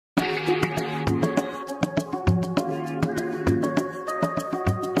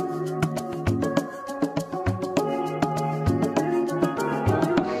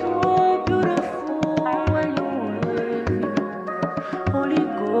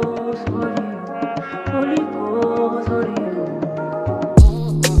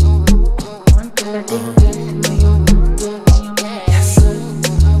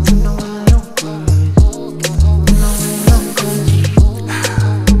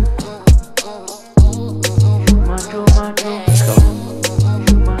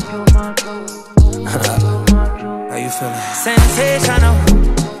Sensational,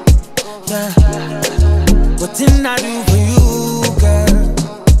 yeah. What didn't I do for you, girl?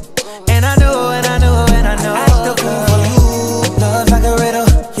 And I know, and I know, and I know. Act the fool for you. Love like a riddle,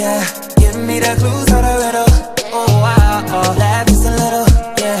 yeah. Give me the clues for the riddle. Oh, wow, oh, laugh just a little,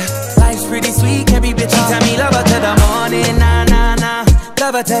 yeah. Life's pretty sweet, can't be bitchy. Tell me love her to the morning, nah, nah, nah.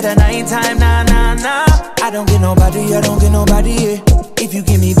 Love her to the nighttime, nah, nah, nah. I don't get nobody, I don't get nobody, yeah. If you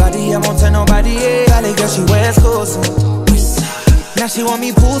give me body, I won't tell nobody, yeah. Valley girl, she West Coastin. Now she want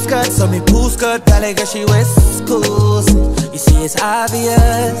me pool skirt, so me pool skirt. Valley girl, she West Coastin. You see, it's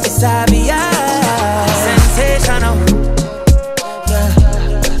obvious, it's obvious. Sensational, yeah.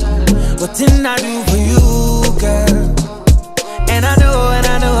 What didn't I do for you, girl? And I know, and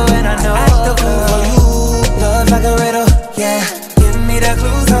I know, and I know. Act the fool for you. Love like a riddle, yeah. Give me the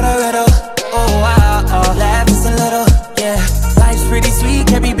clues for the riddle. Oh, wow, oh, laugh just a little, yeah. Life's pretty sweet,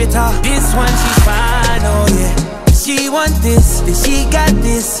 can't be bitter. This one, she's fine, oh, yeah. She want this, then she got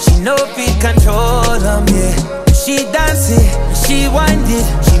this. She know if it control them, yeah. She dance it, she wind it.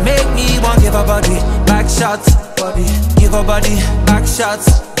 She make me want give her body back shots, body. Give her body back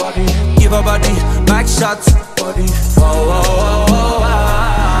shots, body. Give her body back shots, body. Whoa, whoa, whoa, whoa,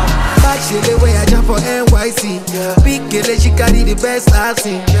 wow. Back shit the way I jump for NYC, yeah. Big girl, she carry the best I've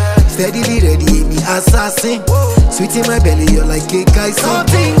seen, yeah. Steadily ready, me assassin. Sweet in my belly, you're like cake icing.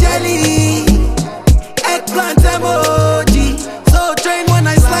 Something jelly. Eggplant emoji, so trained when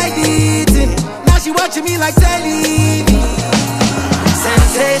I slide it in. Now she watching me like telly.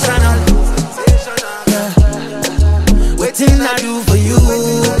 Sensational, yeah. Waiting I do for you,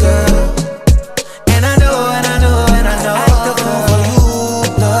 girl. And I know, and I know, and I know. Act the fool for you.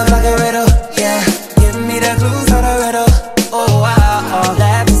 Love like a riddle, yeah. Give me the clues for the riddle. Oh, wow, oh,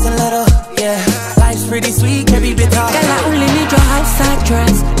 laugh just a little, yeah. Life's pretty sweet, can't be bitter. Girl, I only need your house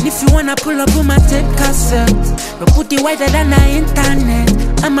address. If you wanna pull up on my tape cassette, but put it wider than the internet.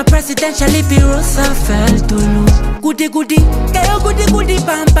 I'm a presidential if you Roosevelt to look. Goody goody, girl, goody goody,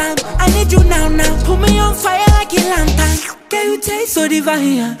 bam bam. I need you now now. Put me on fire like a lantern. Girl, you taste so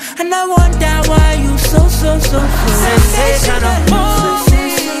divine, and I wonder why you so sensational.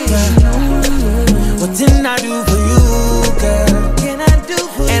 What didn't I do for you, girl? Can I do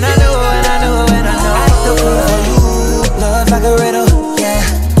for and you? I know, and I know, and I know. Act the fool for you. Love like a riddle.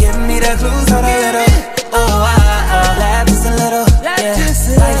 The clues for the riddle. Oh, I laugh just a little, yeah.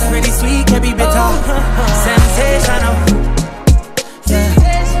 Life's pretty sweet, can't be bitter. Sensational,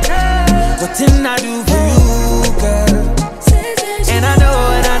 yeah. What didn't I do for you, girl? And I know,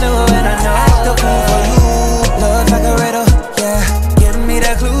 and I know, and I know. Act the fool for you. Love like a riddle, yeah. Give me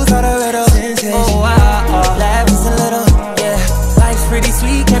the clues for the riddle. Oh, I laugh just a little, yeah. Life's pretty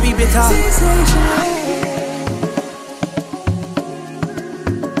sweet, can't be bitter.